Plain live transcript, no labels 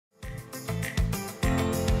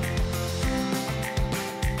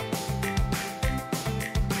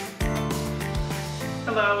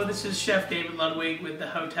Hello, this is Chef David Ludwig with the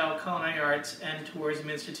Hotel Culinary Arts and Tourism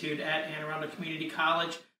Institute at Arundel Community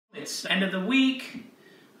College. It's end of the week,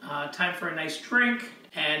 time for a nice drink,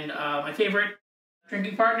 and my favorite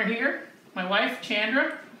drinking partner here, my wife,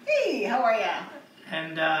 Chandra. Hey, how are ya?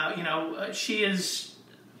 And, she is,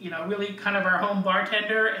 really kind of our home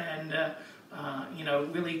bartender and,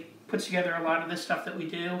 really puts together a lot of the stuff that we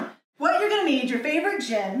do. What you're going to need, your favorite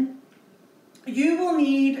gin. You will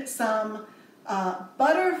need some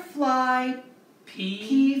Butterfly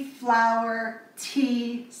Pea Flower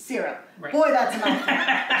Tea syrup. Right. Boy, that's a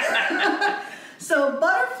mouthful. So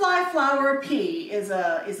Butterfly Flower Pea is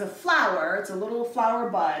a flower. It's a little flower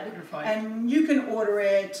bud, Butterfly. And you can order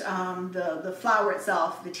it, the flower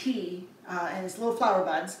itself, the tea, and it's little flower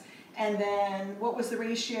buds. And then what was the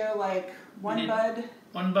ratio? Like one bud?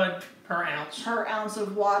 One bud per ounce. Per ounce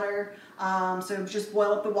of water. So just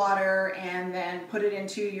boil up the water and then put it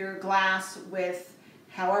into your glass with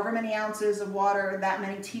however many ounces of water, that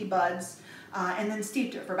many tea buds, and then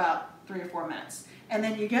steeped it for about 3 or 4 minutes. And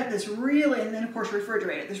then you get this really, and then of course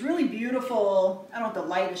refrigerate it, this really beautiful, I don't know if the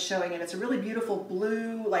light is showing it, it's a really beautiful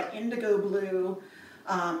blue, like indigo blue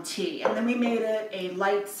tea. And then we made it a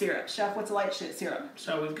light syrup. Chef, what's a light syrup?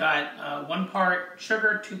 So we've got 1 part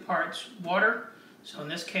sugar, 2 parts water. So in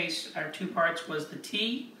this case, our 2 parts was the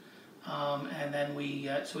tea, and then we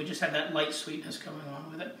just had that light sweetness going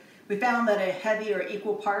on with it. We found that a heavy or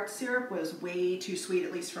equal parts syrup was way too sweet,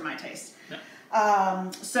 at least for my taste.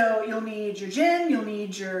 Yeah. So you'll need your gin, you'll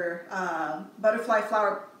need your Butterfly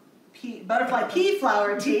Pea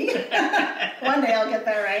Flower Tea. One day I'll get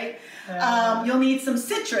that right. You'll need some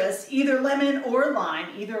citrus, either lemon or lime.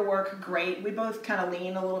 Either work great. We both kind of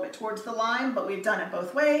lean a little bit towards the lime, but we've done it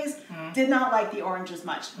both ways. Did not like the orange as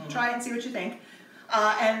much. Try it and see what you think.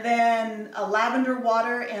 And then a lavender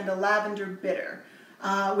water and a lavender bitter.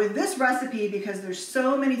 With this recipe, because there's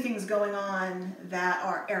so many things going on that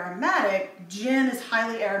are aromatic, gin is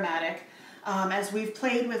highly aromatic. As we've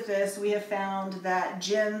played with this, we have found that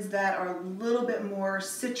gins that are a little bit more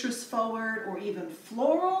citrus forward or even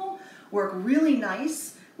floral work really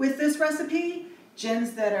nice with this recipe.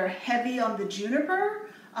 Gins that are heavy on the juniper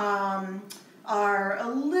are a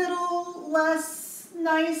little less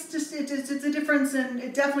nice. It's a difference, and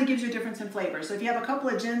it definitely gives you a difference in flavor. So if you have a couple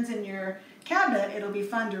of gins in your cabinet, it'll be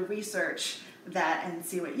fun to research that and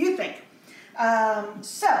see what you think.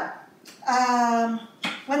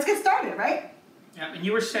 Let's get started, right? Yeah, and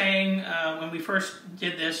you were saying when we first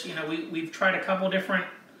did this, we've tried a couple different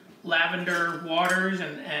lavender waters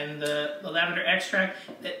and the lavender extract.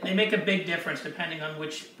 They make a big difference depending on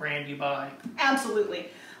which brand you buy. Absolutely.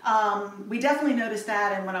 We definitely noticed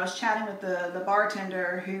that, and when I was chatting with the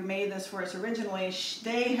bartender who made this for us originally,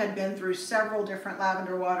 they had been through several different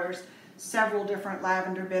lavender waters, several different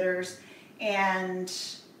lavender bitters, and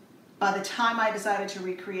by the time I decided to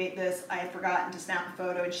recreate this, I had forgotten to snap a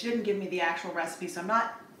photo, and she didn't give me the actual recipe, so I'm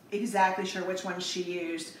not exactly sure which ones she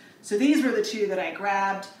used. So these were the 2 that I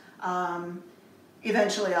grabbed.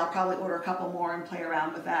 Eventually I'll probably order a couple more and play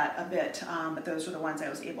around with that a bit, but those were the ones I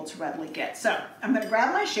was able to readily get. So I'm going to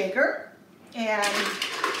grab my shaker and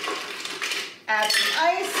add some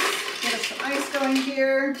ice, get us some ice going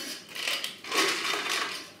here.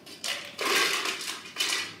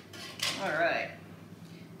 All right.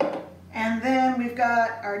 And then we've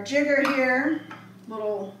got our jigger here,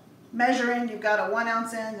 little measuring. You've got a 1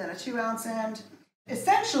 ounce end and a 2 ounce end.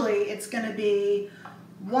 Essentially, it's going to be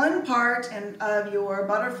 1 part of your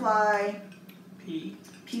Butterfly Pea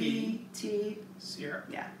tea syrup.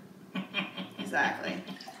 Yeah, exactly.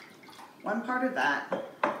 1 part of that.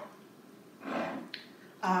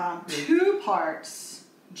 2 parts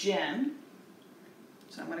gin.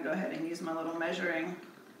 So I'm going to go ahead and use my little measuring.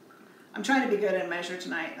 I'm trying to be good and measure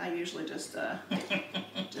tonight. I usually just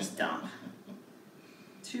dump.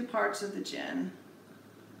 2 parts of the gin.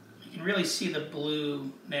 You can really see the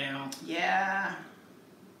blue now. Yeah.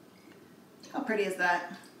 How pretty is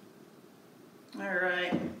that? All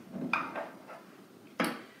right.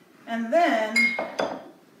 And then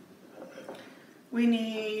we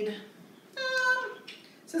need,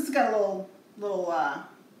 since it's got a little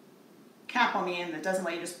cap on the end that doesn't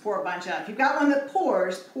let you just pour a bunch out. If you've got one that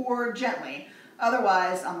pours, pour gently.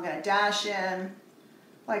 Otherwise, I'm going to dash in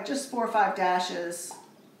like just 4 or 5 dashes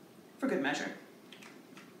for good measure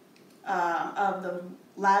of the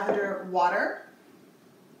lavender water.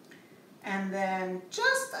 And then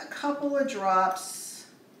just a couple of drops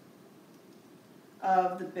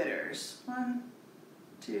of the bitters. 1,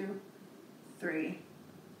 2, 3,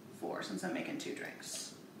 4, since I'm making 2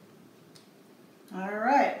 drinks. All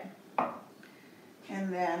right.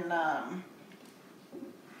 And then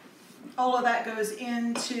All of that goes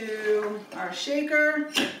into our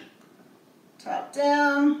shaker, top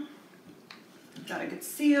down. Got a good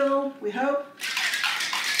seal, we hope.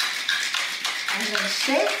 I'm gonna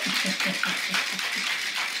shake.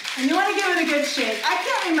 And you wanna give it a good shake. I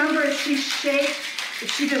can't remember if she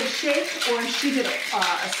did a shake or if she did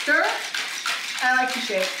a stir. I like to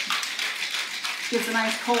shake. Gives a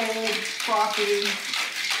nice cold, frothy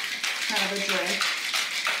kind of a drink.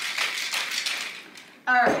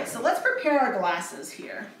 All right, so let's prepare our glasses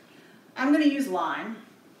here. I'm gonna use lime.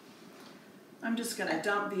 I'm just gonna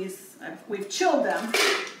dump these, we've chilled them.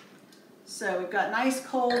 So we've got nice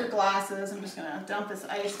cold glasses. I'm just gonna dump this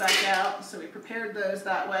ice back out. So we prepared those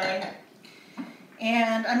that way.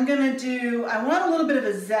 And I'm gonna do, I want a little bit of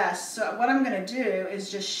a zest. So what I'm gonna do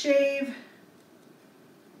is just shave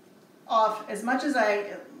off as much as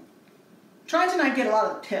try to not get a lot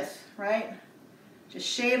of the pith, right? Just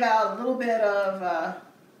shave out a little bit of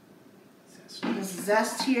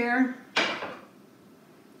zest here.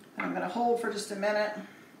 And I'm gonna hold for just a minute.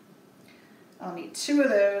 I'll need 2 of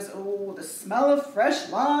those. Oh, the smell of fresh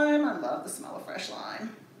lime. I love the smell of fresh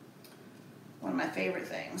lime. One of my favorite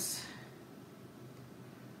things.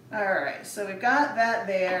 All right, so we've got that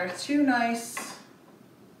there. 2 nice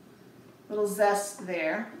little zests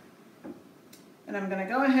there. And I'm gonna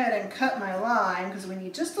go ahead and cut my lime because we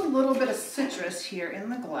need just a little bit of citrus here in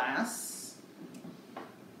the glass.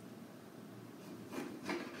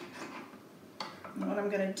 And what I'm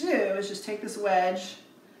gonna do is just take this wedge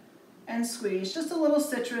and squeeze just a little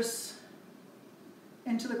citrus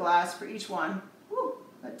into the glass for each one. Woo,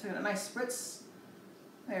 that took a nice spritz.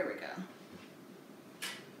 There we go.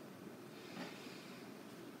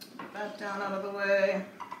 Put that down out of the way.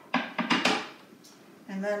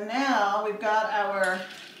 And then now we've got our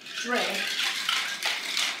drink.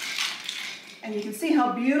 And you can see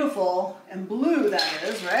how beautiful and blue that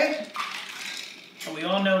is, right? So we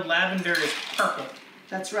all know lavender is purple.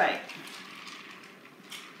 That's right.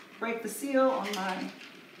 Break the seal on my,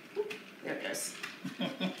 there it is.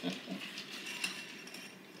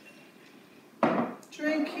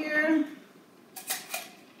 Drink here.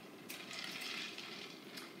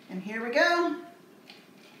 And here we go.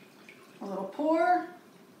 A little pour.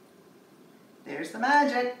 There's the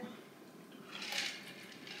magic.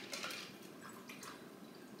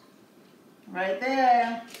 Right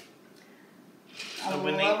there. I love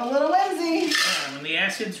a little whimsy. Yeah, when the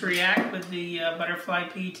acids react with the Butterfly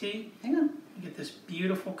Pea tea, Hang on. you get this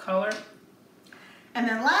beautiful color. And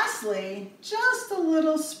then lastly, just a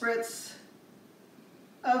little spritz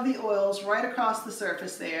of the oils right across the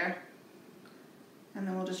surface there. And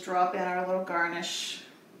then we'll just drop in our little garnish.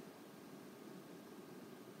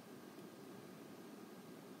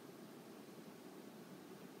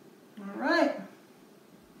 All right.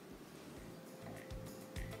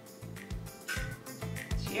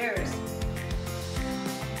 Cheers.